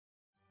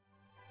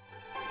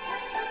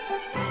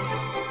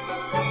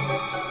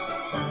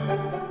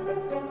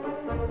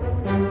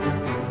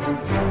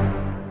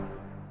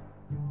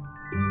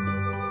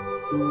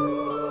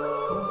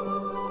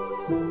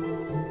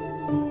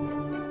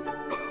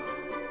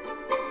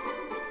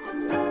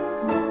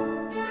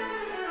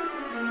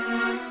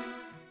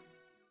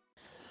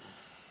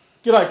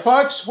G'day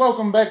folks,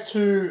 welcome back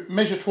to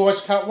Measure Twice,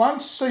 Cut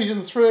Once,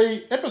 Season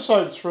 3,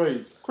 Episode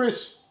 3.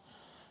 Chris,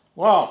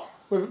 wow,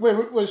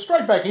 we're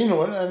straight back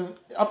into it and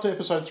up to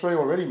Episode 3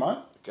 already, mate.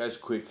 It goes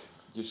quick,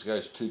 it just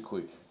goes too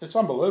quick. It's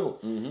unbelievable.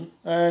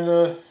 Mm-hmm.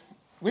 And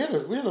we had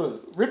a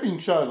ripping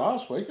show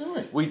last week, didn't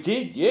we? We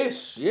did,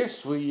 yes.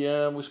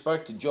 We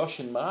spoke to Josh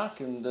and Mark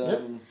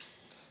and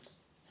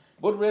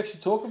what did we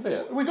actually talk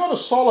about? We got a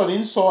solid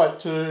insight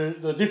to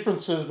the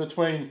differences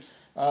between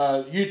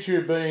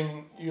YouTube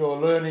being your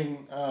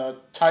learning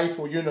TAFE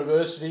or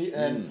university,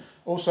 and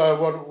also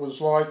what it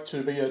was like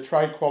to be a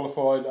trade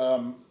qualified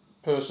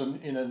person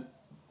in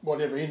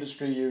whatever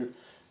industry you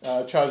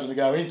chosen to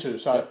go into.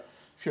 So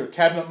if you're a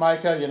cabinet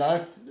maker,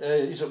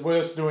 is it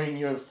worth doing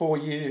your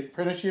 4-year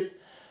apprenticeship,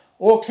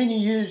 or can you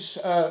use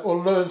or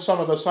learn some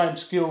of the same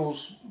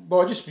skills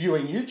by just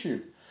viewing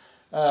YouTube?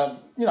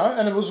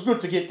 And it was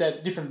good to get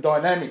that different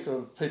dynamic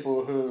of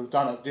people who have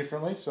done it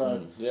differently.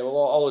 So yeah,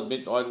 well, I'll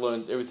admit I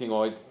learned everything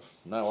I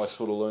know. I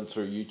sort of learned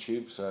through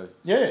YouTube. So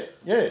yeah.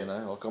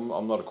 Like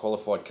I'm not a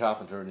qualified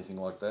carpenter or anything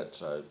like that.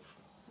 So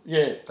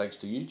thanks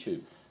to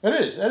YouTube. It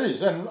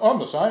is, and I'm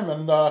the same.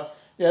 And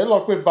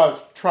like we're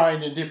both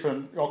trained in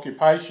different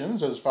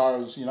occupations as far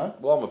as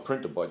Well, I'm a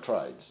printer by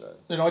trade, so.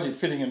 Then I did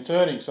fitting and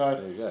turning. So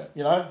there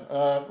you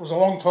go. It was a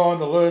long time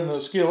to learn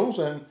the skills,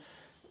 and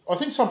I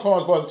think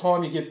sometimes by the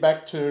time you get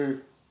back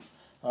to,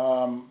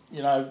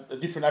 a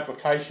different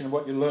application of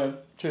what you learnt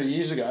 2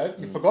 years ago,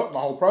 you've forgotten the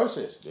whole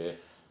process. Yeah.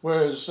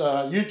 Whereas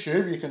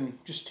YouTube, you can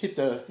just hit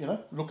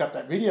look up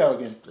that video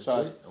again. That's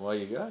it. Away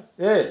you go.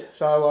 Yeah.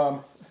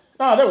 So,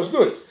 that was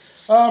good.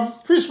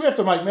 Chris, we have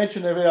to make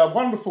mention of our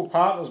wonderful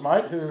partners,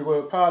 mate, who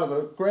were part of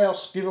a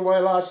grouse giveaway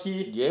last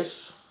year.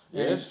 Yes.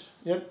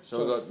 Yep. So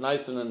we've got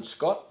Nathan and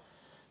Scott.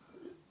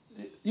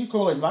 You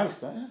call him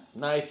Nath, don't you?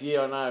 Nath,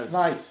 yeah, I know.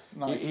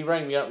 Nath. He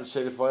rang me up and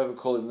said if I ever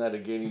call him that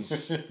again,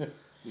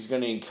 he's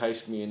going to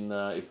encase me in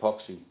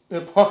epoxy.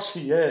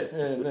 Epoxy, yeah.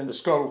 And then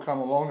Scott will come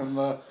along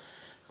and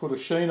put a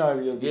sheen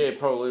over your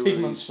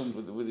pigments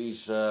with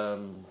his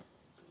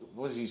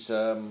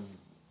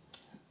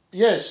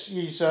Yes,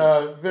 he's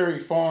very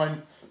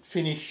fine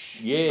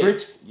finish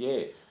grit.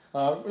 Yeah.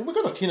 We've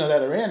got a tin of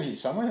that around here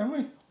somewhere, haven't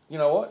we? You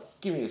know what?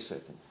 Give me a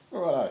second.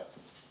 Righto.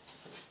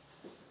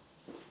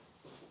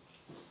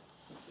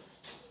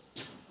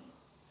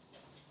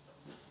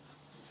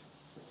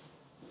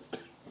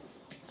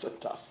 It's a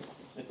dust.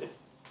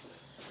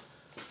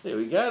 There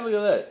we go, look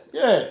at that.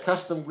 Yeah.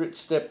 Custom grit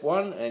step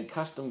 1 and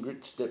custom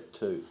grit step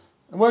 2.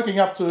 And working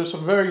up to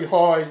some very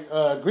high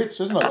grits,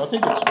 isn't it? I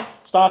think it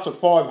starts at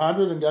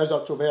 500 and goes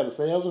up to about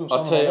 1,000.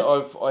 I'll tell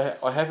you,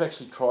 I have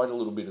actually tried a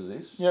little bit of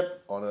this.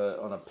 Yep. On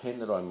a pen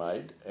that I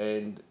made,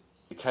 and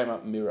it came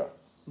up mirror.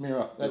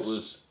 It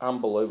was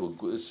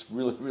unbelievable. It's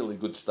really, really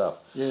good stuff.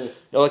 Yeah.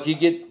 Like you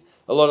get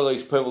a lot of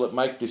these people that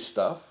make this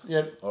stuff.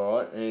 Yep. All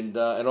right, and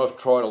I've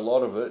tried a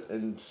lot of it,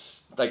 and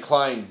they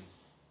claim,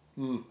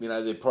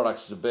 their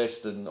product's the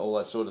best and all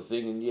that sort of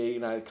thing, and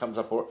it comes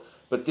up all right.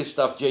 But this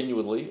stuff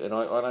genuinely, and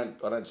I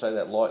don't say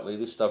that lightly,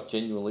 this stuff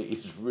genuinely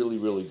is really,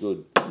 really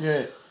good.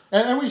 Yeah,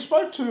 and we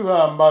spoke to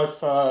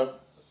both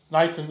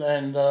Nathan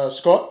and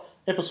Scott,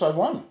 episode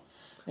 1.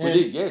 We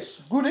did,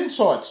 yes. Good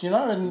insights,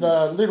 and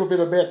a little bit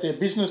about their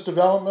business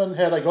development,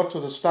 how they got to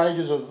the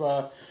stages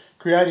of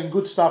creating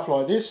good stuff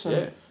like this,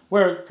 and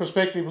where it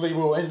prospectively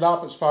will end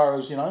up as far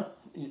as,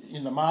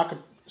 in the market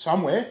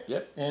somewhere.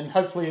 Yep. And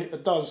hopefully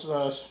it does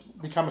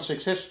become a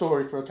success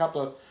story for a couple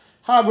of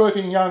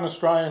hard-working young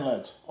Australian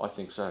lads. I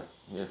think so,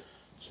 yeah.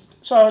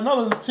 So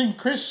another thing,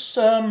 Chris,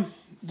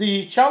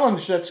 the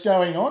challenge that's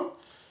going on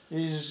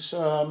is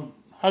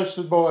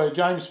hosted by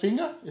James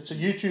Finger. It's a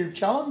YouTube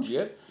challenge.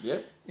 Yep.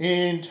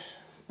 And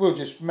we'll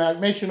just make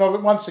mention of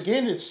it once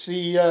again. It's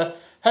the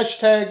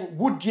hashtag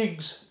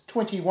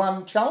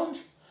WoodJigs21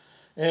 challenge.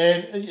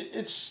 And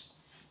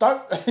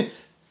the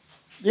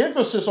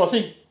emphasis I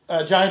think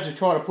James is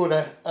trying to put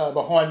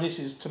behind this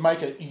is to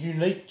make a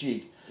unique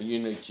jig. A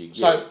unique jig,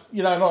 So,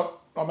 a lot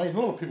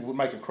of people would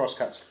make a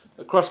crosscut sled.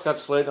 A crosscut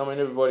sled,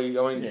 everybody,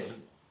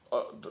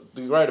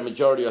 the greater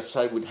majority, I'd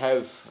say, would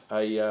have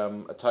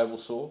a table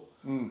saw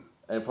and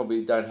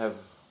probably don't have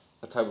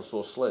a table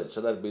saw sled.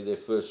 So that'd be their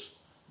first,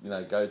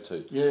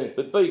 go-to. Yeah.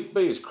 But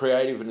be as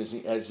creative and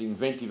as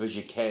inventive as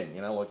you can,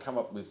 come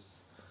up with...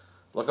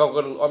 Like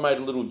I made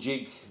a little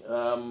jig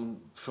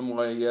for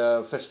my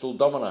Festool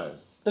domino.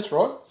 That's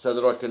right. So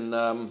that I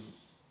can,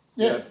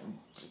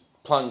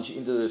 plunge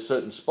into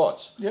certain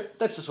spots. Yep.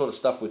 That's the sort of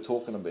stuff we're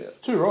talking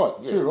about. Too right.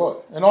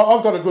 And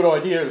I've got a good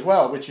idea as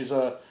well, which is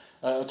a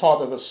type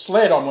of a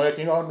sled I'm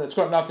working on. It's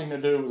got nothing to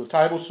do with the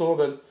table saw,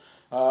 but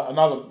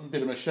another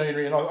bit of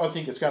machinery, and I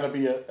think it's going to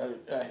be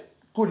a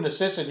good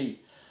necessity,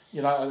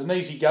 an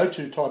easy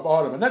go-to type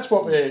item. And that's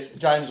what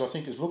James, I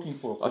think, is looking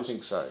for. I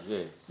think so,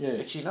 yeah.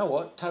 Actually, you know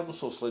what? Table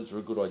saw sleds are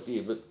a good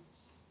idea, but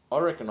I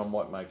reckon I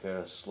might make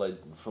a sled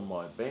from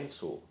my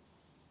bandsaw.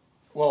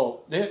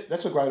 Well,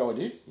 that's a great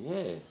idea.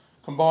 Yeah.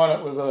 Combine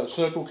it with a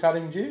circle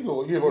cutting jig,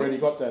 or you've already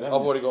got that, haven't you?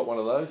 I've already got one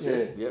of those.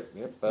 Yeah.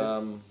 Yep.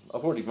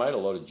 I've already made a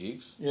lot of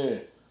jigs. Yeah.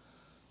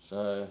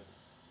 So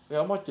Yeah,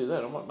 I might do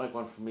that. I might make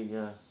one for me.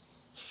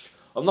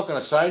 I'm not going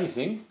to say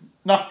anything.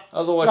 No.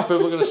 Otherwise,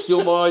 people are going to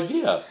steal my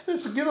idea.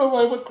 It's a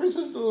giveaway what Chris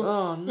is doing.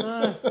 Oh,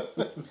 no.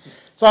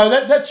 So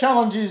that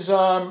challenge is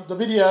the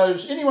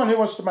videos. Anyone who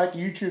wants to make a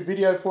YouTube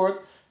video for it,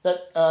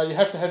 that you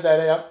have to have that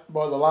out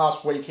by the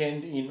last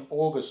weekend in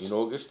August. In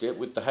August, yeah,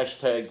 with the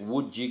hashtag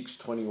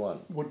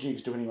WoodJigs21.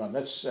 WoodJigs21.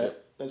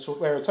 That's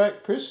where it's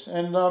at, Chris.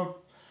 And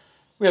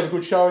we have a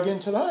good show again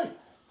today.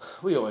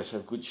 We always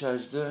have good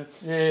shows, Dirk.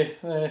 Yeah,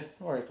 I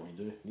reckon we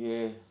do.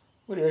 Yeah.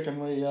 What do you reckon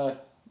we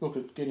look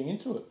at getting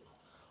into it?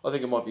 I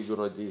think it might be a good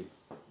idea.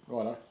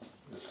 Righto.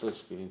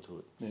 Let's get into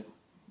it. Yeah.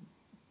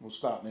 We'll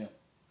start now.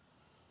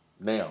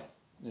 Now?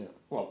 Yeah.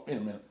 Well, in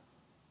a minute.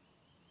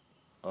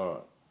 All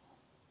right.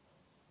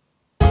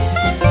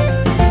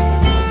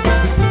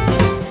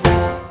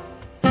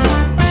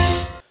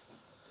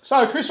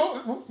 So, Chris,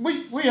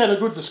 we had a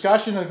good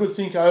discussion and a good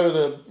think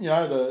over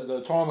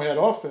the time we had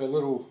off, a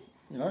little,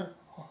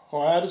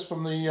 hiatus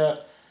from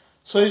the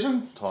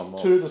season. Time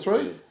off. 2 to 3.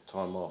 Yeah,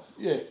 time off.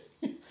 Yeah.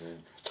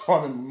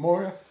 Time in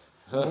memorial.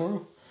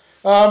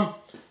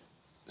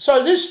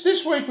 So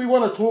this week we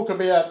want to talk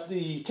about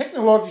the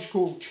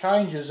technological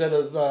changes that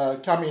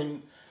have come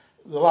in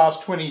the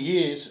last 20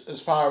 years as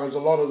far as a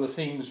lot of the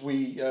things we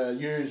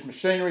use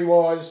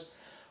machinery-wise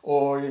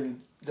or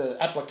in the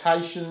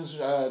applications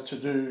to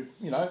do,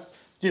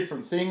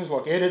 different things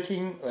like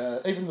editing,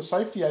 even the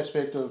safety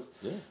aspect of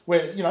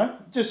where,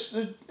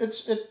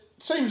 it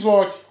seems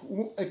like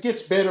it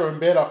gets better and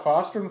better,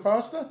 faster and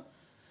faster.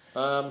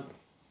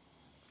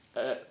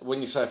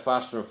 When you say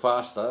faster and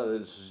faster,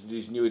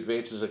 these new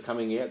advances are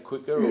coming out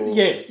quicker? Or?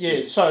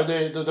 Yeah. So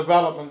the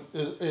development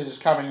is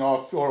coming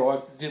off, all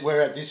right,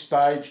 we're at this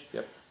stage,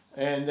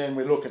 and then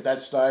we look at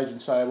that stage and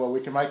say, well,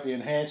 we can make the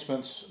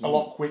enhancements a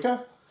lot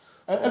quicker.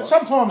 And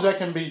sometimes that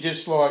can be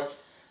just like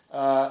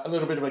a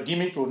little bit of a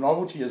gimmick or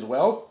novelty as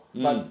well.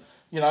 But,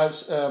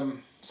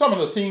 some of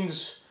the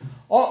things,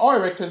 I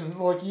reckon,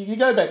 like you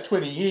go back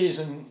 20 years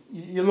and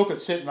you look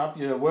at setting up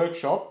your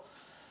workshop,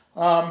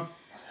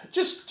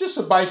 just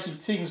the basic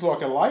things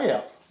like a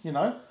layout,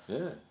 Yeah.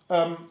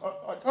 I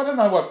don't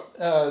know what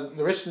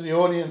the rest of the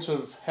audience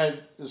have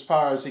had as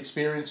far as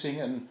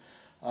experiencing and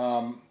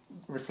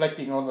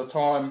reflecting on the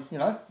time,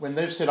 when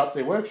they've set up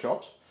their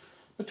workshops.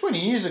 But 20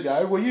 years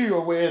ago, were you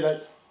aware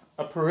that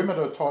a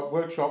perimeter type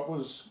workshop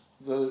was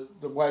the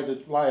way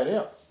to lay it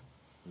out?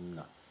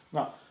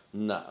 No.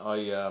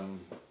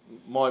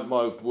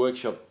 My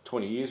workshop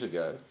 20 years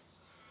ago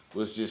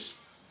was just,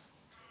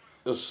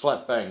 it was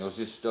slap bang. I was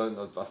just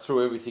I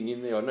threw everything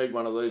in there. I need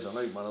one of these.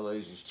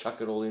 Just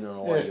chuck it all in and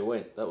away you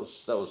went. That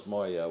was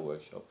my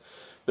workshop,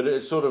 but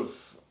it sort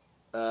of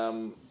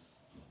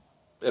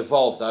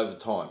evolved over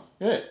time.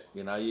 Yeah.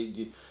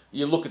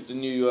 You look at the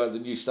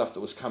new stuff that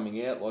was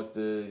coming out, like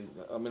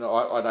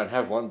I don't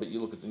have one, but you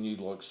look at the new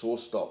like saw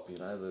stop,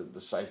 the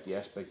safety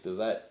aspect of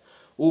that.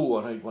 Oh,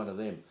 I need one of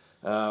them.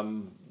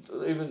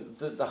 Even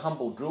the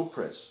humble drill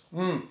press.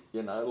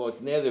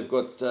 Like now they've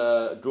got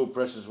drill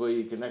presses where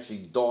you can actually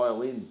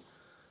dial in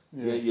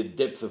your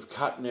depth of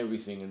cut and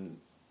everything, and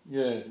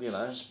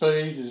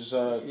speed is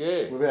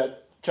without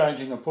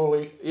changing a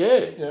pulley.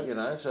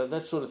 So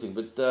that sort of thing.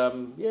 But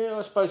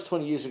I suppose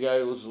 20 years ago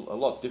it was a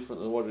lot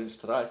different than what it is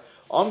today.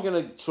 I'm going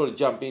to sort of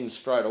jump in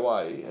straight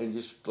away and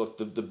just look.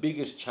 The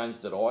biggest change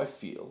that I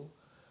feel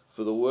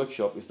for the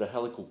workshop is the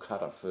helical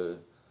cutter for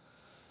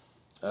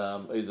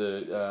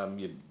either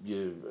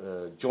your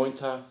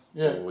jointer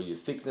or your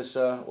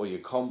thicknesser or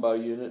your combo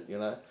unit.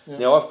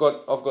 Now I've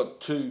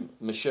got two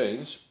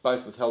machines,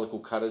 both with helical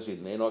cutters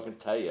in there, and I can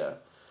tell you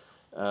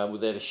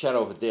without a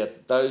shadow of a doubt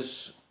that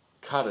those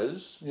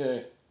cutters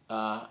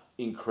are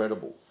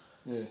incredible.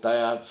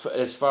 They are,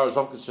 as far as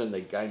I'm concerned,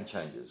 they're game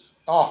changers.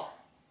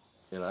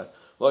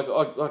 Like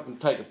I can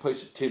take a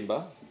piece of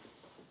timber.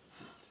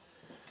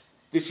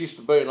 This used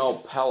to be an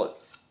old pallet.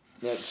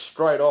 Now it's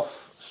straight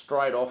off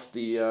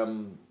the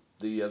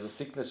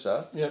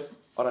thicknesser.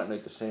 I don't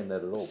need to sand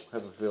that at all.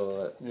 Have a feel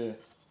of that.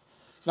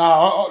 No,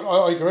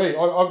 I agree.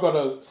 I've got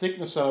a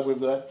thicknesser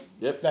with that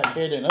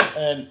head in it,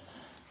 and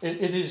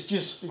it is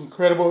just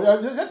incredible.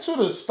 That sort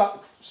of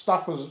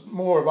stuff was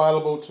more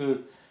available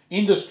to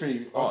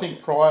industry, I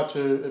think, prior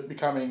to it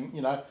becoming,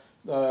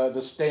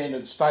 the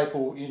standard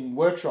staple in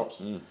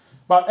workshops.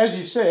 But as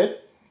you said,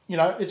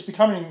 it's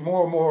becoming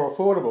more and more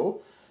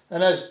affordable.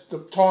 And as the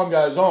time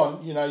goes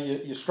on,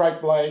 your straight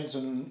blades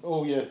and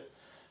all your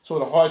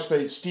sort of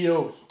high-speed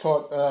steel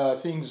type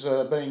things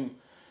are being,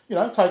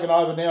 taken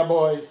over now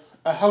by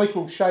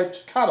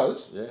helical-shaped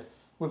cutters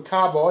with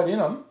carbide in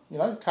them,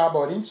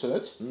 carbide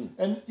inserts,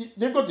 and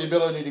they've got the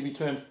ability to be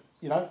turned,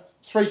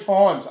 3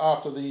 times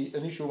after the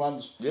initial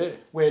ones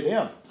wear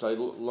down. So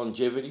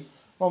longevity.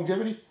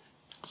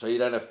 So you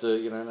don't have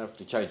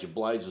to change your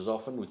blades as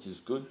often, which is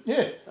good.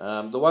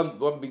 The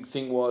one big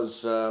thing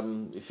was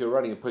if you're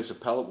running a piece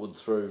of pallet wood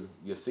through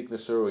your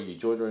thicknesser or your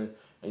jointer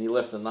and you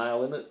left a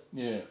nail in it,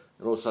 and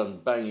all of a sudden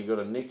bang, you got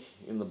a nick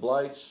in the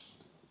blades.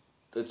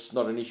 It's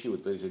not an issue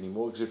with these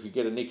anymore, because if you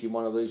get a nick in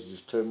one of these, you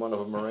just turn one of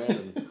them around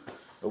and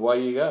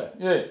away you go.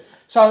 Yeah.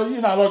 So,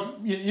 like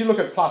you look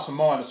at plus and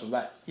minus of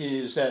that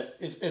is that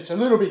it's a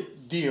little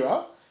bit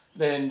dearer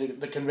than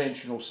the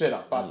conventional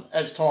setup. But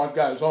as time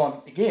goes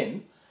on,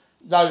 again,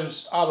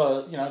 those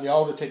other, the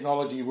older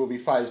technology will be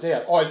phased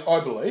out, I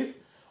believe,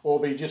 or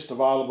be just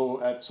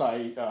available at,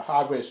 say,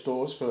 hardware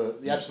stores for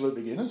the absolute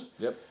beginners.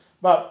 Yep.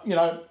 But,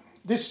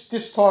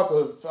 this type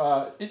of,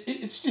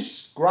 it's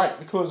just great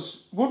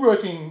because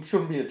woodworking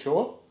shouldn't be a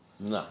chore.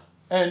 No.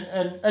 And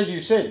as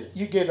you said,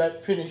 you get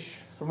that finish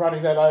from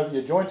running that over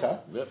your jointer.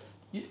 Yep.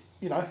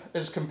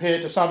 As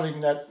compared to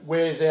something that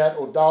wears out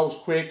or dulls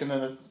quick and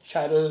then it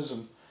shatters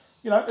and,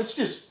 it's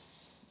just,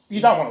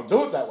 you don't want to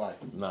do it that way.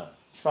 No.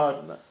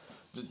 So, no.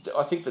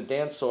 I think the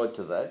downside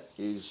to that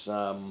is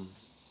all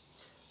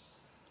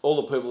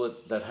the people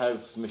that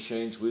have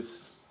machines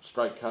with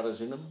straight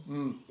cutters in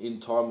them, in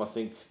time I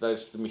think the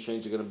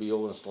machines are going to be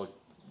almost like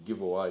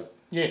giveaway.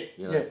 Yeah.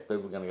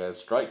 People are going to go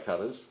straight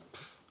cutters.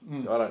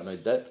 I don't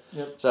need that.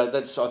 Yep.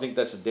 So I think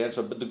that's the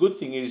downside. But the good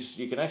thing is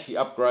you can actually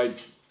upgrade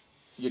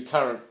your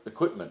current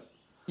equipment.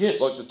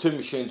 Yes. Like the two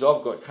machines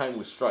I've got came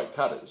with straight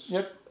cutters.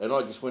 Yep. And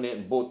I just went out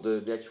and bought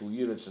the actual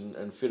units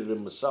and fitted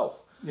them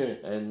myself. Yeah.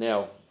 And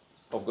now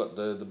I've got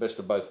the best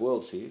of both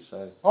worlds here.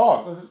 So.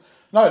 Oh,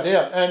 no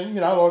doubt. And,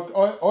 like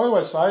I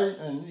always say,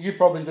 and you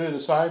probably do the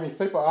same, if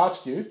people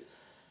ask you,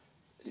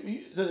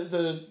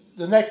 the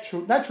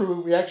natural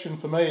reaction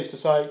for me is to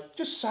say,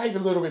 just save a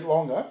little bit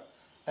longer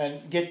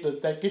and get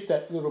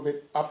that little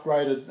bit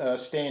upgraded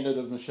standard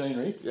of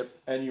machinery. Yep.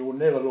 And you will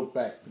never look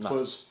back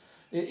because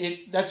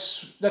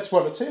that's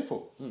what it's there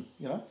for.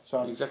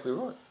 So Exactly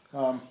right.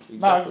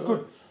 Exactly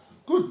right.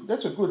 Good.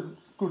 That's a good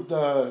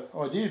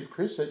idea,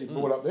 Chris, that you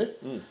brought up there.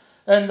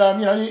 And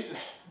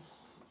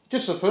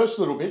just the first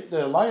little bit,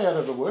 the layout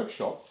of the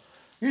workshop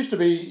used to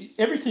be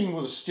everything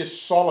was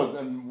just solid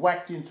and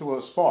whacked into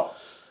a spot.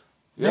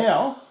 Yep.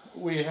 Now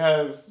we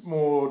have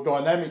more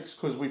dynamics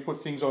because we put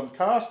things on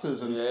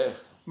casters and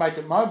make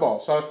it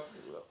mobile. So,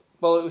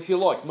 well, if you're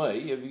like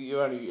me, if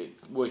you're only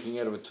working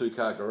out of a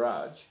 2-car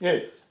garage,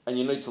 and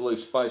you need to leave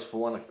space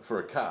for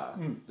a car,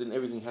 then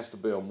everything has to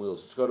be on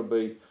wheels. It's got to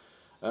be.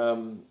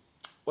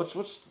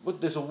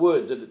 There's a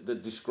word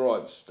that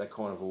describes that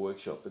kind of a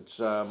workshop. It's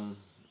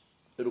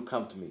it'll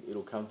come to me,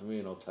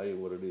 and I'll tell you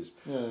what it is.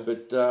 Yeah.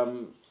 But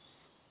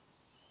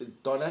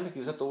dynamic,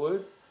 is that the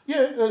word?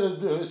 Yeah,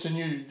 it's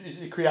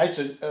it creates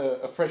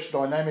a fresh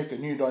dynamic, a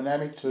new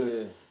dynamic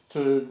to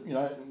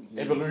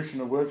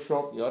evolution of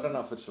workshop. Yeah, I don't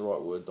know if it's the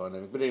right word,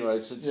 dynamic, but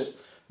anyway,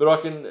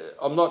 but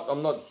I'm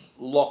not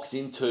locked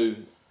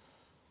into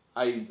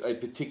a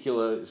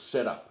particular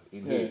setup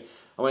in here.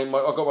 I mean,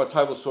 I've got my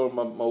table saw and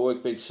my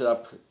workbench set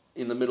up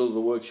in the middle of the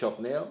workshop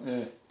now.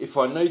 Yeah. If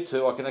I need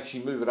to, I can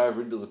actually move it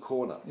over into the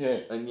corner.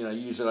 Yeah. And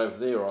use it over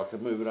there, or I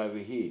can move it over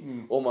here.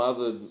 All my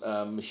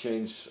other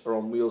machines are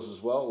on wheels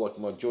as well, like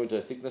my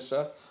jointer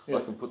thicknesser. I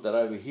can put that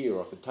over here,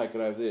 or I can take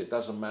it over there. It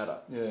doesn't matter.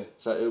 Yeah.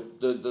 So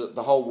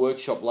the whole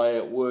workshop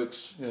layout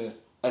works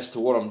as to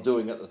what I'm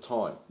doing at the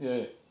time.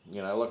 Yeah.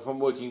 Like if I'm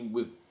working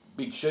with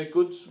big sheet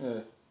goods,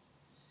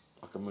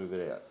 I can move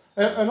it out.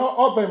 And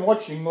I've been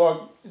watching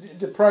like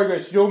the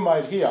progress you've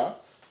made here.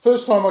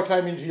 First time I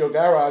came into your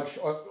garage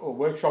or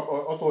workshop,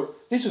 I thought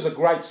this is a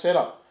great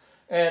setup,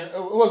 and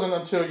it wasn't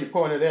until you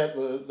pointed out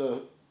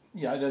the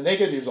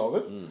negatives of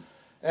it,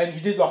 and you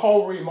did the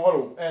whole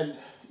remodel, and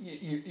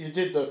you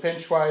did the feng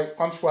shui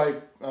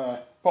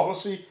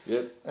policy,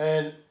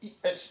 and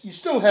you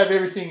still have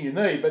everything you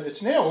need, but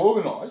it's now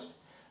organised,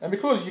 and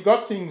because you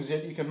got things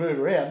that you can move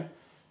around,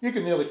 you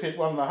can nearly fit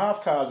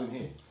 1.5 cars in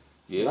here.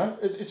 Yeah,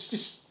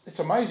 it's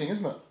amazing,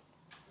 isn't it?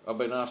 I've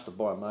been asked to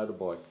buy a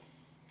motorbike.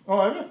 Oh,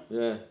 have you?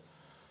 Yeah.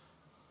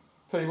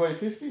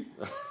 PW50?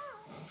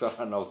 I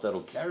don't know if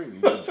that'll carry me.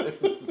 But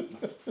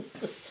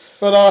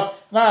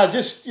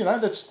that's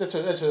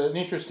an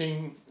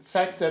interesting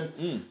fact, and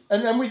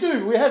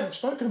we have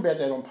spoken about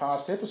that on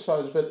past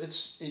episodes, but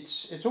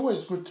it's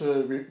always good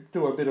to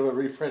do a bit of a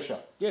refresher.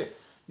 Yeah.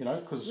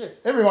 Because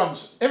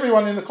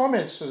everyone in the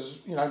comments is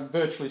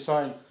virtually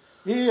saying,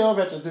 I've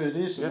had to do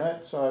this and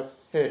that. So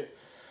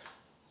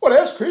what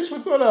else, Chris?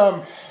 We've got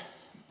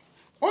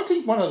I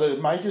think one of the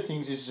major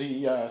things is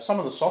some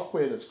of the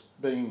software that's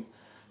being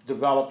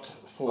developed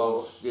for. I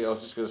was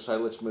just going to say,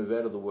 let's move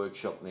out of the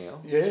workshop now.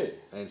 Yeah.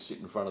 And sit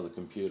in front of the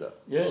computer.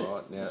 Yeah. All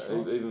right. Now,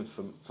 even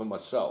for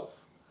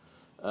myself,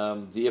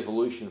 the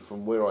evolution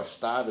from where I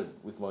started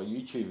with my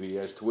YouTube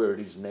videos to where it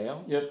is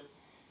now. Yep.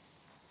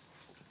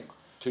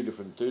 Two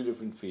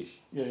different fish.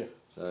 Yeah.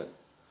 So.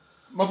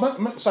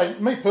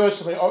 Me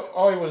personally,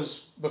 I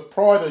was, but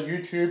prior to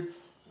YouTube,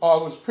 I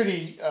was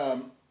pretty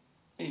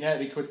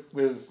inadequate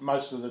with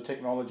most of the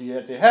technology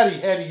out there. How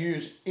do you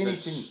use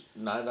anything?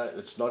 No,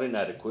 it's not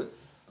inadequate.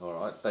 All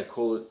right, they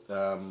call it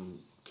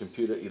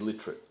computer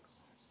illiterate.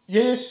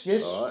 Yes,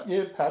 all right?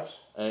 Yeah, perhaps.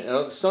 And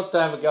it's not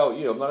to have a go at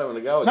you. I'm not having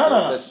a go at you.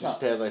 No. That's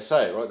just how they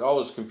say it, right? I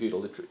was computer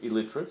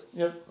illiterate.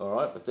 Yep. All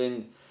right, but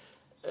then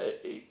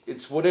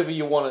it's whatever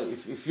you want to.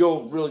 If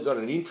you've really got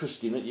an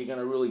interest in it, you're going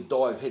to really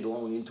dive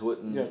headlong into it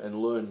and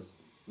learn,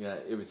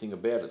 everything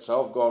about it.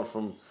 So I've gone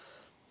from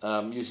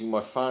using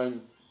my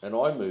phone and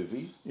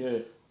iMovie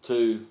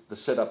to the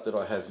setup that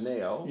I have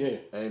now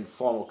and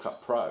Final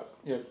Cut Pro.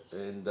 Yep.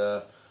 And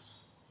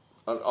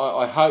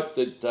I hope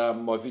that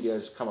my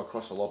videos come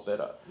across a lot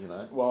better, you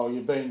know. Well,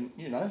 you've been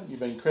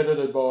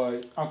credited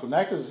by Uncle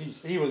Knackers.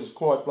 He was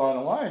quite blown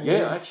away. And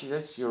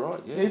actually, you're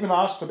right. Yeah. He even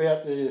asked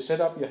about the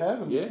setup you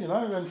have, and you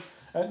know,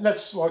 and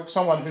that's like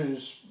someone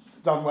who's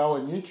done well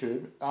in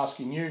YouTube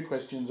asking you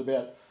questions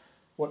about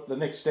what the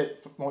next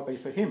step might be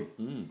for him.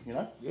 You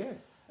know. Yeah.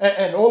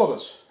 And all of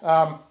us.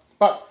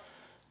 But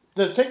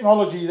the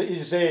technology that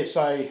is there,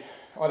 say,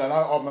 I don't know,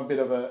 I'm a bit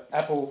of an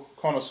Apple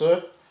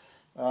connoisseur.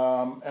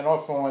 And I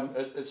find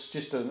it's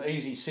just an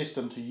easy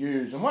system to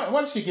use. And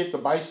once you get the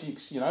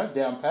basics, you know,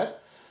 down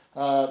pat,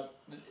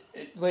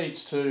 it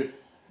leads to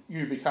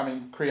you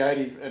becoming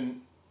creative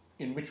and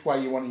in which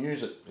way you want to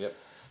use it. Yep.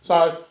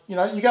 So, you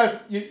know,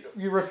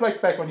 you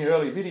reflect back on your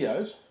early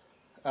videos,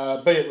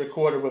 be it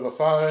recorded with a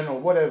phone or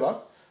whatever.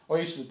 I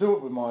used to do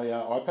it with my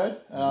iPad.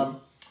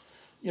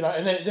 You know,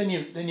 and then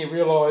you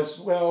realise,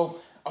 well,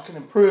 I can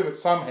improve it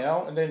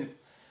somehow, and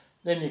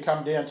then you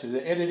come down to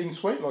the editing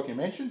suite, like you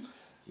mentioned.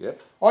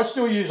 Yep. I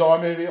still use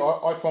iMovie.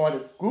 I find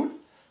it good,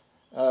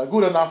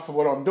 good enough for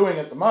what I'm doing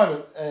at the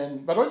moment.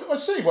 But I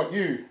see what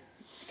you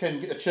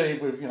can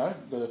achieve with, you know,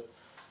 the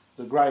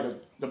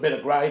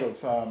better grade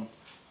of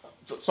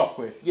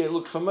software. Yeah.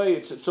 Look, for me,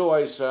 it's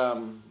always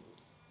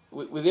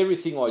with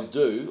everything I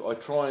do, I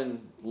try and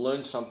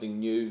learn something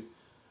new,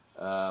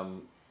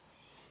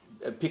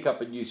 and pick up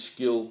a new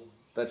skill.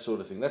 That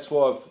sort of thing. That's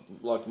why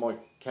my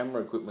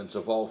camera equipment's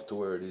evolved to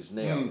where it is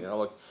now. You know,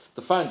 like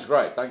the phone's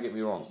great. Don't get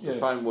me wrong. The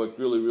phone worked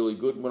really, really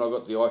good. When I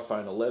got the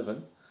iPhone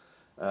 11,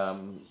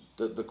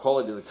 the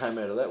quality that came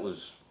out of that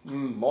was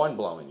mind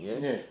blowing.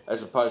 Yeah.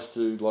 As opposed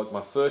to like my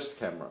first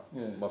camera,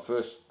 my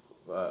first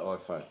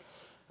iPhone.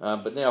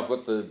 But now I've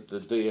got the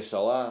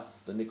DSLR,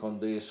 the Nikon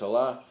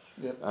DSLR.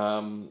 Yep.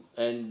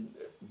 And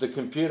the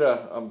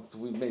computer.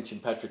 We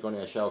mentioned Patrick on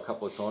our show a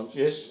couple of times.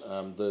 Yes.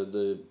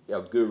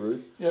 Our guru.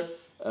 Yep.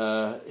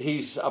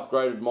 He's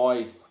upgraded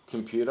my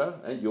computer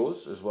and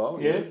yours as well.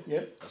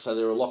 Yeah. So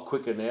they're a lot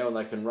quicker now, and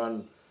they can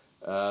run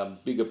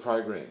bigger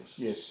programs.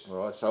 Yes. All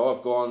right. So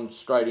I've gone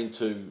straight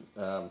into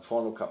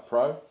Final Cut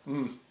Pro.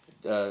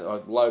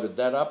 I've loaded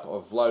that up.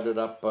 I've loaded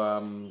up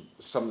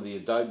some of the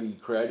Adobe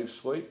Creative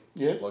Suite.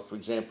 Yeah. Like for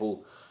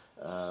example,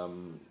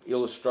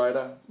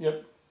 Illustrator.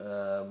 Yep.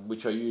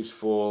 Which I use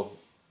for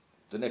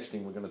the next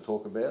thing we're going to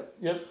talk about.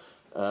 Yep.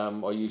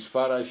 I use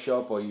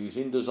Photoshop, I use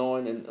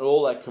InDesign, and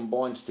all that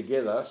combines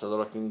together so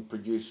that I can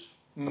produce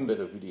a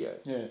better video.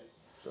 Yeah.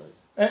 So.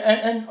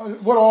 And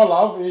what I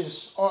love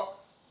is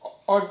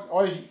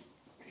I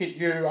hit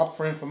you up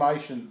for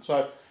information.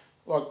 So,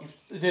 like,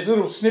 if there's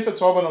little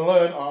snippets I want to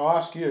learn, I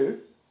ask you.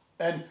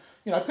 And,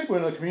 you know, people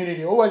in the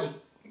community always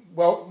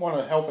want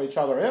to help each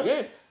other out.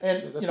 Yeah.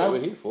 And, that's you know,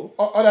 what we're here for.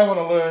 I don't want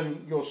to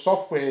learn your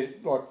software,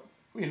 like,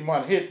 in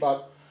one hit,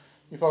 but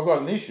if I've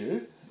got an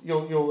issue,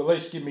 you'll at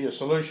least give me a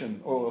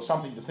solution or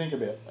something to think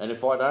about. And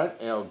if I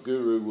don't, our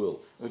guru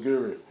will. The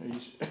guru.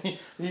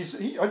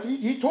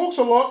 He talks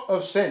a lot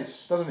of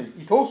sense, doesn't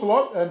he? He talks a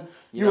lot, and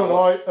you and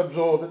I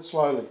absorb it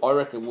slowly. I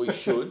reckon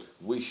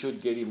we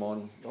should get him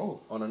on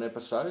an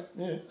episode.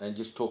 Yeah. And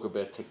just talk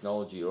about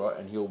technology, right?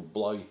 And he'll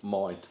blow your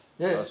mind.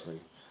 Yeah. Trust me.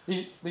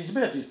 He's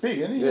about this big,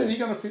 isn't he? Yeah. He's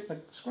going to fit the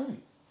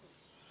screen.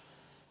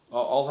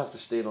 I'll have to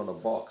stand on a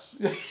box.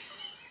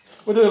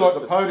 We'll do like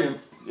the podium.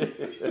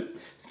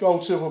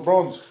 Gold, silver,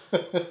 bronze.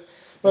 But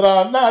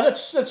no,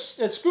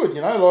 that's good,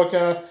 you know.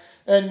 Like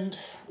and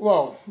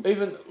well,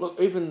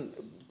 even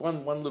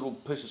one little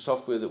piece of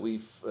software that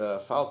we've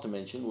failed to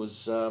mention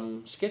was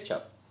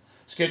SketchUp.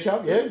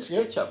 SketchUp, yeah,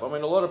 SketchUp. I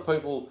mean, a lot of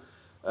people,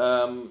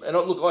 and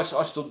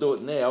I still do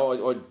it now.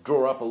 I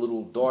draw up a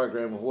little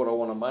diagram of what I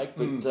want to make.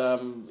 But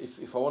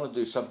if I want to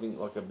do something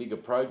like a bigger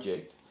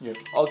project,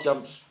 I'll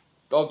jump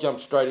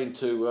straight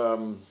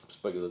into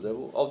speak of the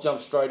devil. I'll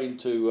jump straight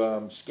into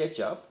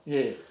SketchUp.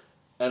 Yeah.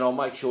 And I'll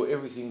make sure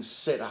everything's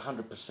set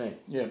 100%.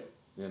 Yeah.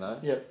 You know.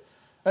 Yeah.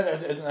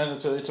 And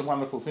it's a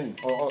wonderful thing.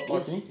 I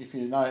think if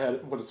you know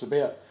what it's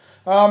about.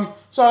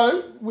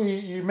 So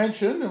you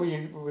mentioned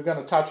we're going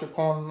to touch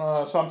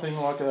upon something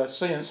like a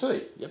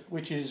CNC. Yep.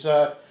 Which is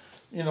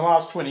in the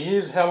last 20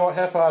 years. How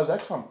far has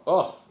that come?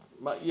 Oh,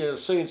 yeah.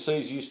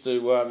 CNCs used to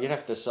you'd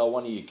have to sell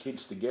one of your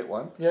kids to get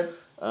one. Yep.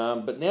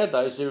 But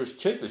nowadays they're as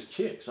cheap as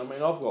chicks. I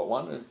mean, I've got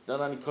one, and that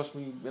only cost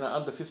me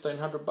under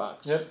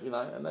 $1,500. Yep. You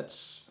know, and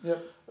that's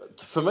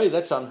for me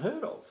that's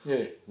unheard of.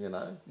 Yeah. You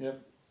know.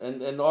 Yep.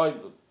 And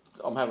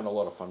I'm having a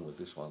lot of fun with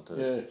this one too.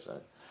 Yeah. So.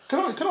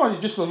 Can I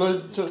just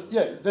allude to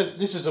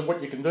this is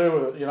what you can do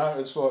with it. You know,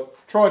 it's like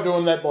try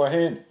doing that by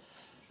hand.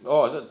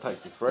 Oh, that'd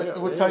take you forever.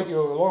 It would take you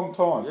a long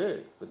time. Yeah,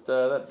 but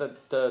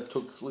that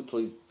took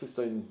literally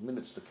 15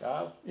 minutes to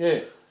carve.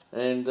 Yeah.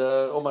 And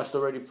almost a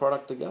ready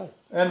product to go.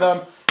 And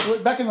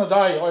back in the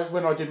day,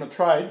 when I did my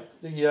trade,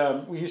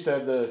 we used to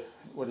have the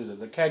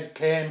CAD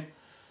CAM,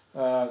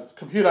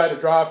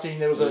 computer-aided drafting.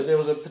 There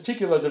was a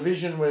particular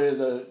division where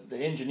the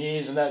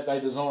engineers and they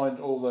designed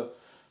all the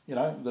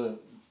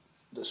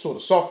sort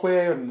of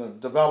software and the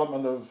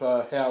development of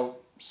how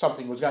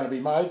something was going to be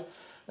made,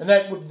 and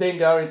that would then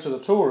go into the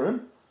tool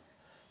room.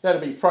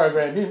 That'd be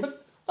programmed in,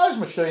 but those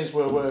machines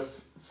were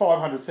worth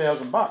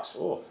 $500,000.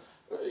 Oh.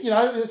 You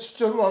know, it's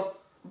just like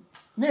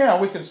now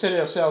we can set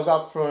ourselves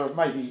up for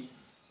maybe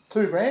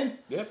 $2,000.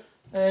 Yep.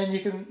 And you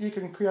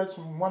can create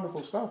some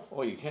wonderful stuff.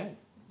 Oh, you can.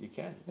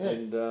 Yeah.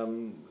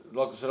 And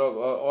like I said,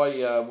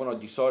 I when I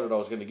decided I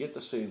was going to get the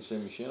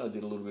CNC machine, I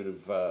did a little bit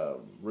of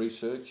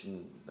research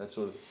and that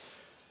sort of.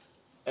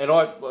 And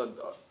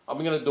I'm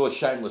going to do a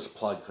shameless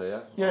plug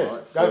here. Yeah,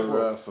 right,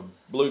 go for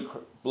Blue Carve.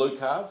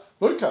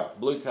 Blue Carve.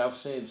 Blue Carve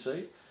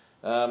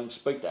CNC.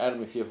 Speak to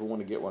Adam if you ever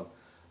want to get one.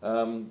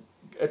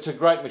 It's a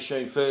great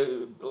machine for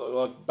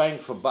like bang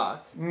for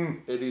buck.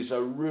 It is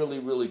a really,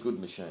 really good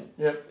machine.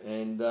 Yep.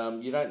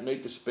 And you don't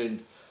need to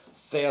spend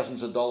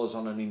thousands of dollars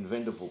on an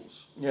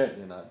Inventables. Yeah.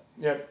 You know.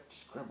 Yep.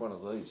 Just grab one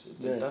of these.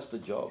 It does the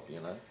job.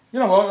 You know. You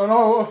know what? And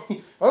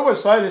I always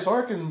say this. I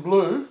reckon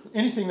blue,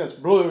 anything that's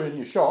blue in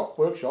your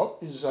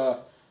workshop, is I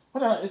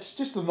don't know. It's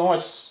just a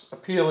nice,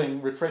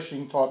 appealing,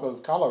 refreshing type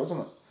of colour, isn't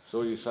it?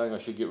 So you're saying I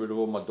should get rid of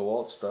all my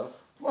DeWalt stuff?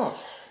 Well,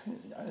 you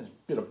know, there's a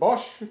bit of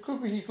Bosch. It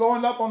could be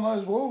lined up on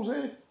those walls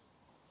there.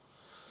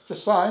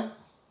 Just saying.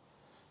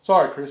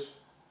 Sorry, Chris.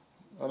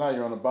 I know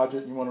you're on a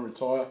budget and you want to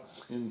retire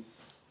in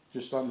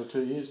just under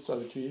 2 years, it's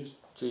over 2 years.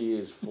 2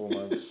 years, 4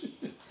 months,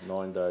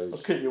 9 days. I'll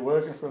keep you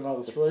working for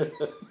another 3.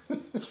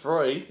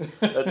 3?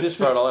 At this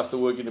rate, I'll have to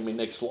work into my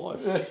next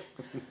life.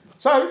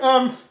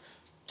 So,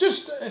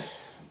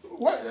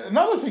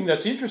 another thing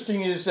that's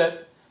interesting is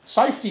that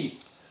safety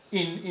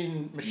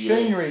in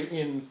machinery,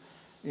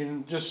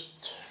 in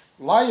just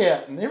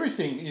layout and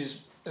everything has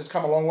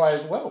come a long way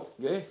as well.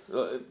 Yeah,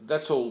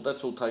 that's all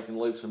taken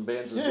leaps and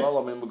bounds as well.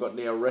 I mean, we've got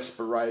now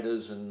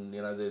respirators, and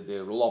you know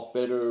they're a lot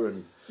better,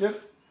 and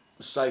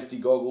safety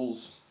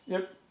goggles.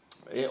 Yep.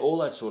 Yeah, all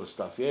that sort of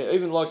stuff. Yeah,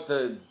 even like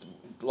the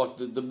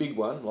big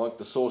one, like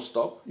the saw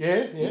stop.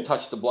 Yeah. You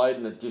touch the blade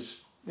and it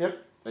just.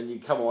 Yep. And you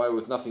come away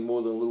with nothing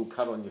more than a little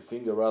cut on your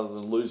finger, rather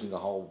than losing a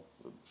whole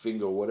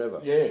finger or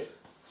whatever. Yeah.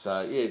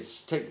 So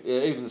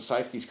even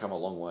safety's come a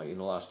long way in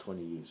the last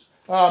 20 years.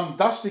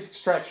 Dust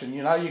extraction,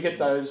 you know, you get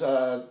those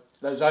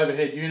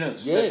overhead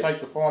units that take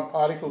the fine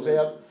particles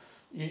out.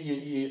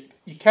 You're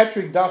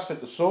capturing dust at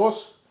the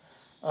source.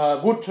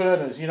 Wood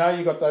turners, you know,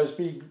 you got those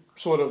big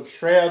sort of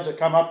shrouds that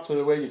come up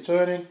to where you're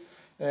turning,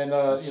 and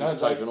it's just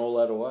taken all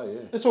that away.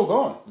 Yeah, it's all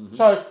gone. Mm-hmm.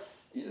 So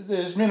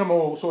there's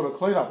minimal sort of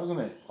cleanup, isn't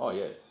there? Oh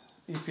yeah.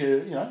 If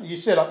you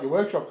set up your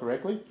workship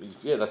correctly.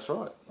 Yeah, that's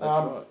right.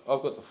 Right.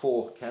 I've got the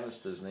 4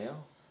 canisters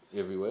now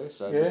everywhere,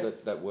 so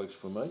that works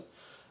for me.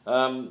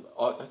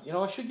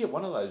 I should get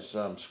one of those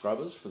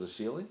scrubbers for the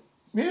ceiling.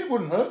 Yeah, it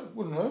wouldn't hurt.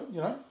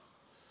 You know,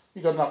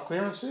 you got enough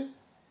clearance there.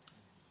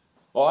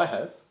 Oh, I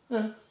have.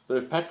 Yeah. But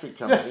if Patrick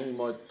comes in, he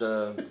might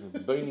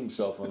bean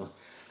himself on.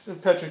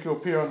 If Patrick will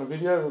appear on the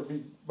video with a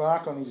big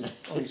bark on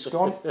his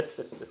scone.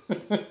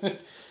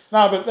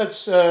 No, but that's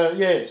So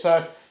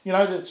you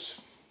know that's.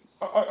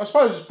 I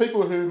suppose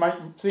people who make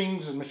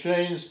things and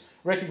machines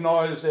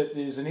recognise that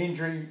there's an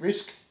injury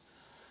risk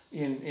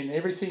in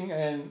everything,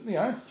 and you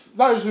know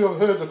those who have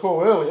heard the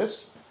call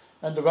earliest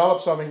and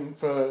developed something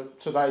for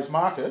today's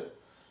market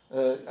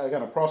are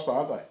going to prosper,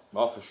 aren't they?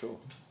 Oh, for sure.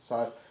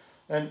 So,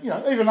 and you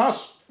know, even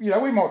us, you know,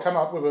 we might come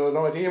up with an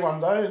idea one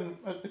day, and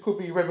it could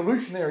be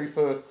revolutionary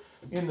for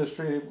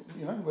industry.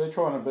 You know, we're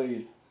trying to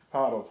be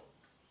part of.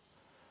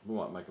 We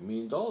might make $1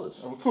 million.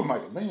 We could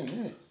make $1 million,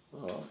 yeah.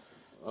 All right,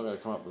 I'm going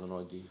to come up with an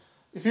idea.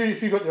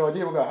 If you got the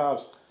idea, we'll go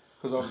halves,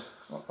 because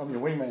I'm your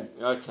wingman.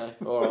 Okay,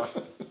 all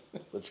right.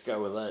 Let's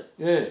go with that.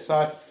 Yeah,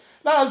 so,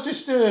 no, it's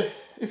just,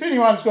 if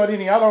anyone's got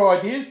any other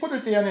ideas, put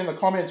it down in the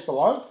comments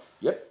below.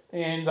 Yep.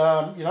 And,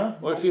 you know.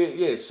 Well, if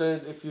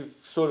you've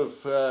sort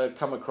of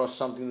come across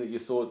something that you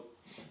thought,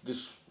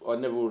 I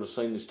never would have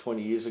seen this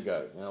 20 years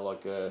ago, you know,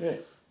 like,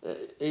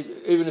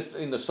 even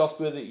in the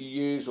software that you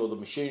use or the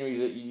machinery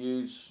that you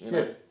use, you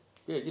know.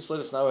 Yeah, just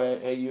let us know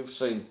how you've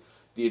seen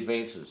the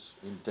advances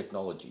in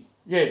technology.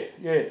 Yeah,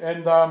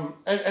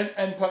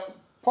 and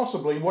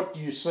possibly what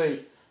do you see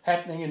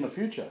happening in the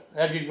future?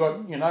 Have you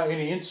got, you know,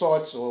 any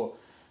insights, or,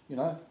 you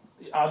know,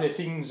 are there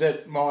things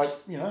that might,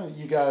 you know,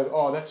 you go,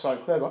 oh, that's so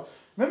clever.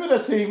 Remember the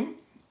thing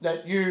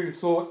that you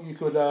thought you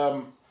could,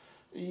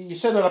 you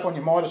set it up on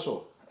your miter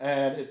saw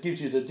and it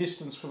gives you the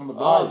distance from the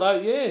blade.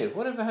 Oh,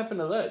 whatever happened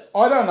to that?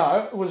 I don't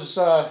know. It was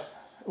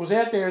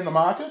out there in the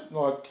market,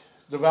 like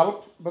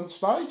development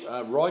stage.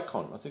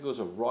 Rikon. I think it was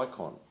a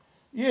Rikon.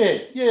 Yeah,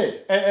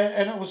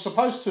 and it was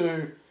supposed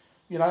to,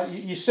 you know,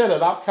 you set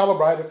it up,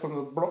 calibrate it from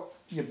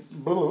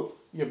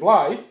your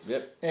blade,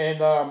 yep,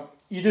 and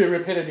you do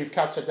repetitive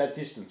cuts at that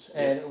distance,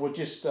 and it would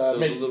just there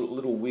was a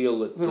little wheel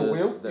that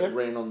yep,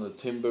 ran on the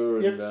timber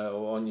and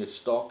or on your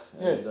stock,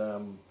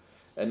 and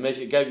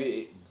gave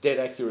you dead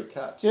accurate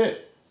cuts. Yeah.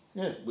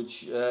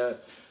 Which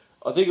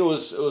I think it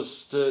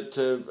was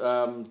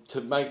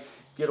to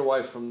get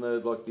away from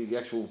the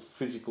actual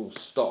physical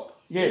stop.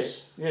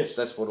 Yes.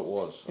 That's what it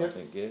was. Yep. I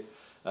think. Yeah.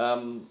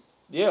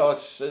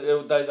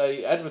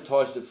 They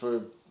advertised it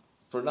for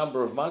a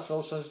number of months, and all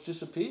of a sudden it's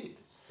disappeared.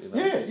 You know?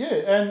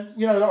 Yeah,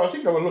 and I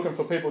think they were looking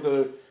for people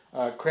to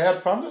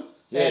crowdfund it.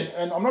 Yeah.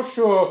 And I'm not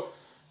sure.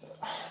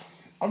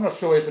 I'm not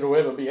sure if it'll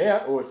ever be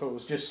out or if it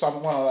was just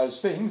one of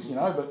those things,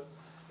 But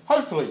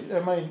hopefully, I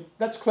mean,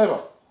 that's clever.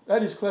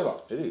 That is clever.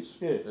 It is.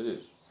 Yeah. It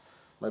is.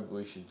 Maybe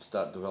we should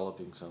start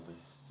developing something.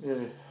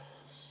 Yeah.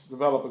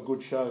 Develop a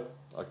good show.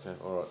 Okay.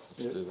 All right.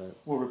 Let's do that.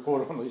 We'll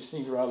report on these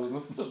things rather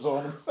than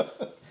design them.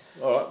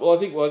 All right. Well, I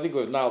think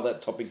we've nailed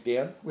that topic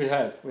down. We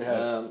have. All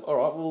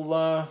right.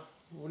 Well,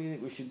 what do you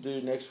think we should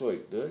do next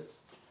week, Dirk?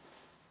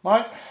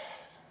 Mate,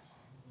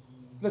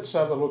 let's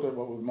have a look at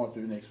what we might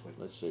do next week.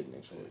 Let's see it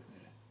next week.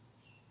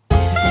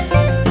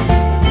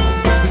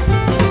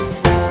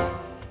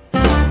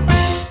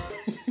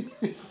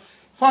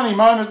 Funny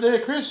moment there,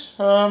 Chris.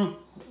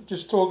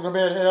 Just talking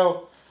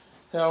about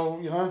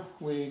how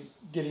we're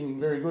getting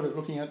very good at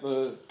looking at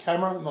the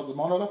camera, not the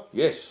monitor.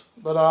 Yes.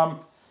 But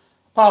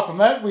apart from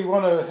that, we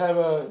want to have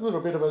a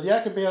little bit of a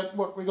yak about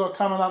what we got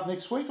coming up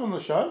next week on the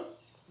show.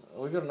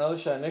 We've got another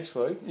show next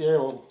week. Yeah,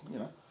 well,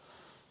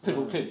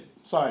 people keep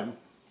saying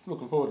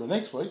looking forward to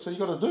next week, so you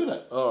got to do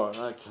that. All right.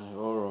 Okay.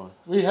 All right.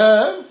 We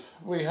have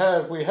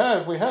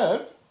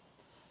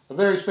a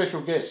very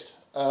special guest,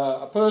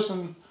 a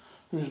person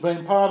who's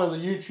been part of the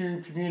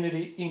YouTube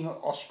community in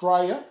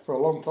Australia for a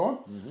long time.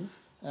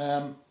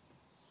 Mm-hmm.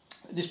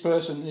 This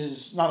person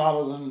is none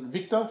other than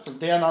Victor from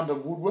Down Under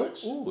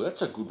Woodworks. Oh,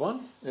 that's a good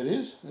one. It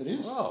is.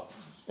 Wow.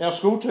 Our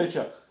school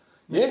teacher.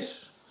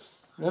 Yes.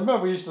 Remember,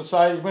 we used to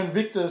say when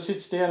Victor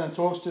sits down and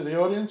talks to the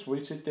audience,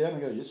 we sit down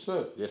and go, "Yes,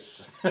 sir."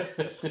 Yes.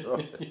 That's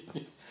right.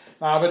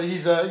 No, but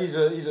he's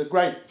a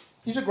great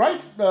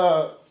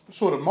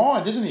sort of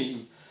mind, isn't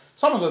he?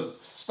 Some of the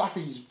stuff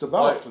he's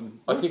developed.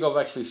 I think I've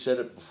actually said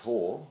it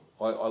before.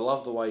 I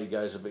love the way he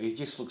goes about. He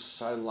just looks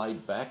so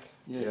laid back.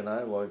 Yeah.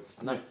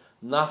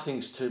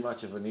 Nothing's too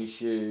much of an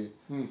issue.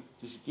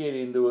 Just get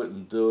into it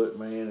and do it,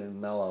 man, and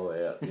mellow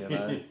out.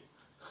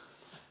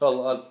 I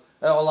love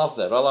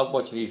that. I love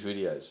watching his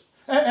videos.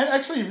 And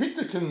actually,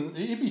 Victor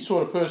he'd be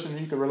sort of person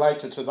who could relate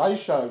to today's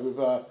show with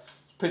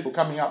people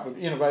coming up with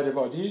innovative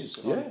ideas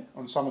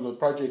on some of the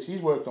projects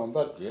he's worked on.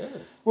 But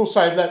we'll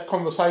save that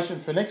conversation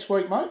for next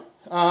week, mate.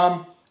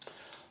 Want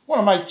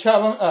to make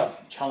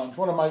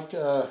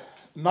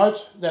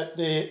note that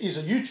there is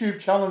a YouTube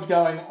challenge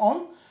going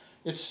on.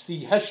 It's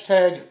the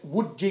hashtag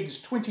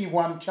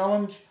WoodJigs21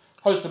 challenge,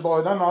 hosted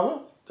by none other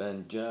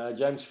than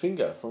James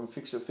Finger from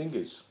Fix It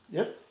Fingers.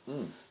 Yep.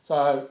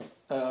 So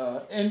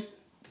end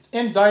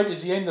date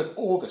is the end of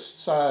August.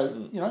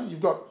 So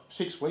you've got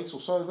 6 weeks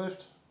or so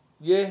left.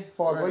 Yeah,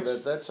 5 weeks.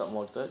 That something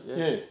like that.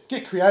 Yeah.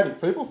 Get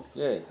creative, people.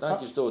 Yeah, don't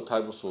just do a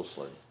table saw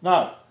sleeve.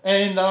 No,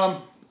 and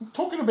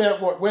talking about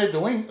what we're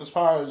doing as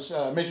far as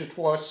measure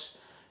twice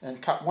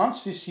and cut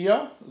once this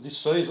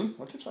season.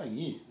 I keep saying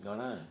year. I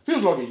know.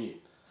 Feels like a year.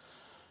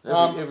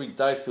 Every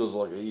day feels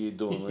like a year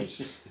doing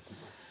this.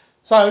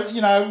 So,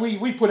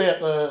 we put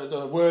out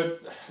the word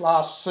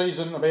last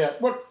season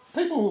about what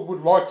people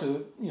would like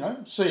to,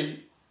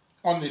 see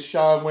on this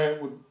show and where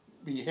it would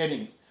be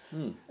heading.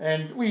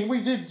 And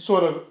we did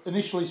sort of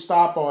initially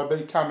start by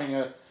becoming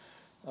a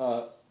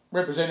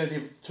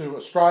representative to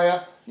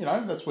Australia.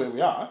 That's where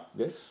we are.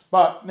 Yes.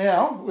 But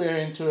now we're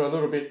into a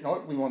little bit,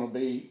 we want to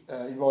be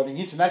inviting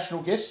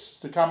international guests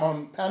to come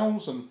on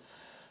panels and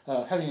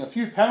having a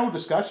few panel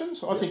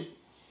discussions. I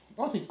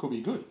think could be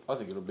good. I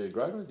think it'll be a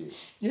great idea.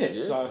 Yeah.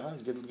 So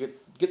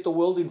get the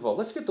world involved.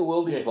 Let's get the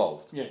world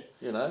involved. Yeah.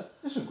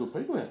 There's some good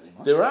people out there,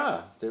 mate. There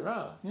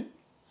are. Yeah.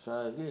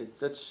 So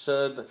that's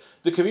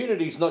the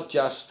community's not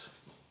just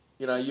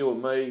you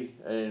and me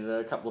and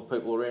a couple of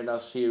people around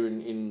us here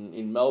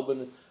in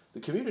Melbourne.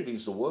 The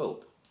community's the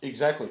world.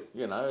 Exactly.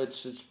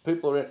 It's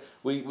people around.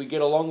 We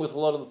get along with a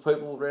lot of the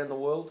people around the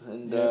world,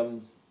 and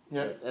and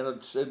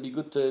it'd be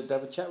good to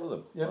have a chat with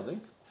them. Yeah. I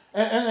think.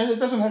 And it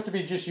doesn't have to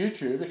be just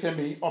YouTube. It can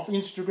be off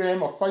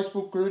Instagram, off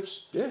Facebook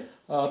groups. Yeah.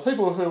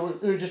 People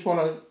who just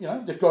want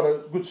to, they've got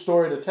a good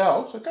story to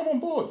tell. So come on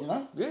board,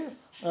 Yeah.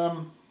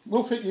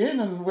 We'll fit you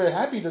in, and we're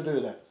happy to do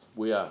that.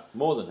 We are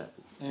more than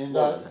happy. And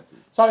more than happy.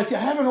 So if you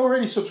haven't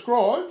already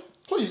subscribed,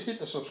 please hit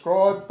the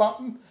subscribe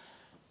button.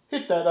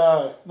 Hit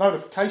that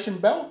notification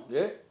bell.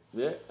 Yeah.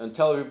 And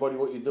tell everybody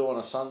what you do on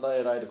a Sunday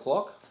at 8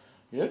 o'clock.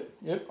 Yep.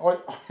 I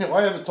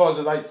advertised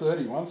at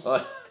 8:30 once.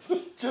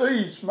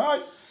 Jeez,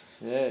 mate.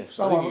 Yeah,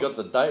 I think you got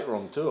the date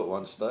wrong too at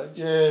one stage.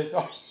 Yeah,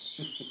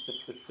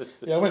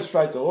 I went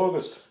straight to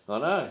August. I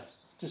know.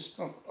 Just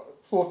thinking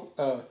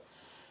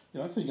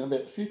about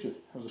the future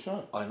of the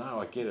show. I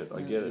know. I get it.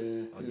 I get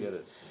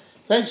it.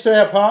 Thanks to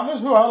our partners.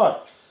 Who are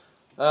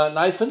they?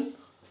 Nathan.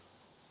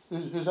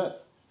 Who's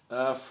that?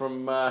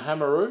 From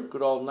Hamaroo.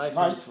 Good old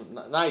Nathan.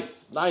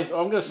 Nath. I'm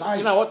going to say.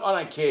 You know what? I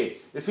don't care.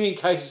 If he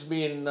encases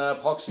me in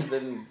epoxy,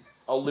 then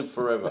I'll live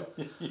forever.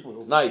 You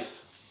will.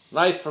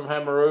 Nath from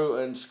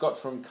Hamaroo and Scott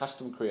from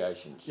Custom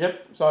Creations.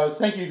 Yep. So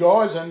thank you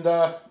guys, and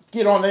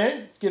get on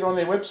their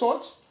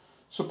websites,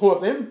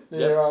 support them.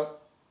 They're a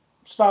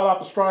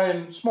start-up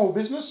Australian small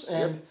business,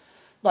 and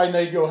they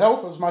need your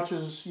help as much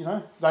as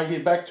they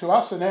give back to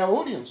us and our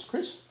audience,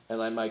 Chris. And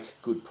they make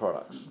good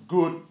products.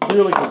 Good,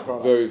 really good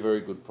products. Very,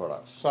 very good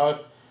products. So,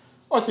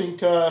 I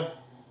think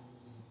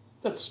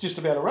that's just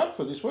about a wrap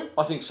for this week.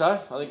 I think so.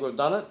 I think we've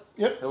done it.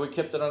 Yep. Have we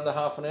kept it under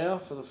half an hour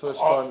for the first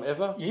time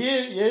ever?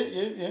 Yeah.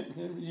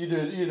 You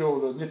do all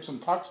the nips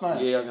and tucks now.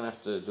 Yeah, I'm going to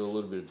have to do a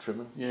little bit of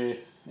trimming. Yeah,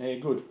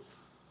 good.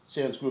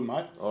 Sounds good,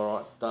 mate. All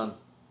right, done.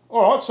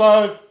 All right,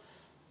 so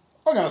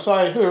I'm going to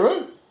say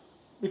hooroo,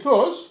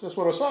 because that's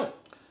what I say.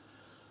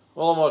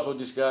 Well, I might as well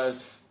just go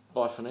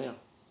bye for now.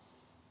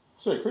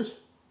 See you, Chris.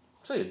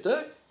 See you,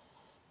 Dirk.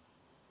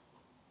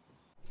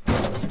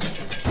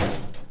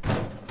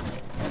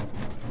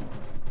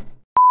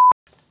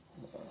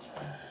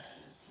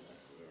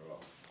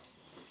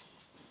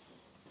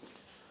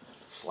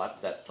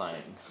 Slap that thing.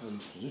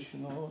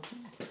 Position, I like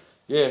it.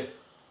 Yeah.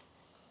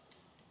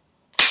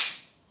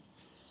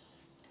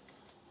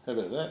 How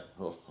about that?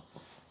 Oh,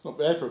 It's not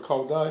bad for a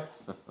cold day.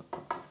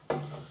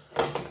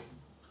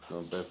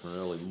 not bad for an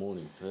early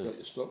morning too. Got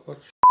your stopwatch.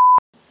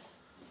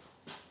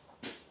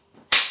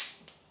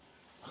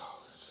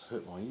 Oh, it's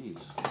hurt my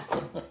ears.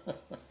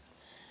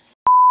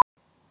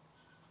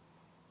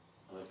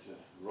 Okay,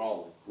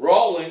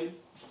 rolling.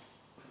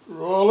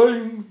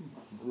 Rolling!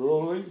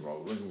 Rolling.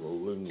 Rolling,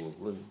 rolling.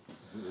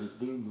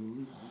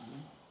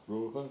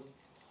 Roll.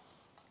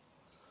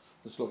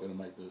 That's not going to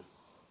make the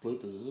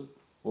bloopers, is it?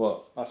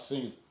 What? Us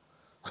singing.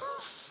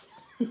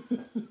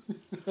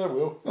 Oh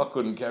well. I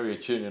couldn't carry a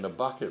tune in a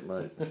bucket,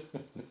 mate.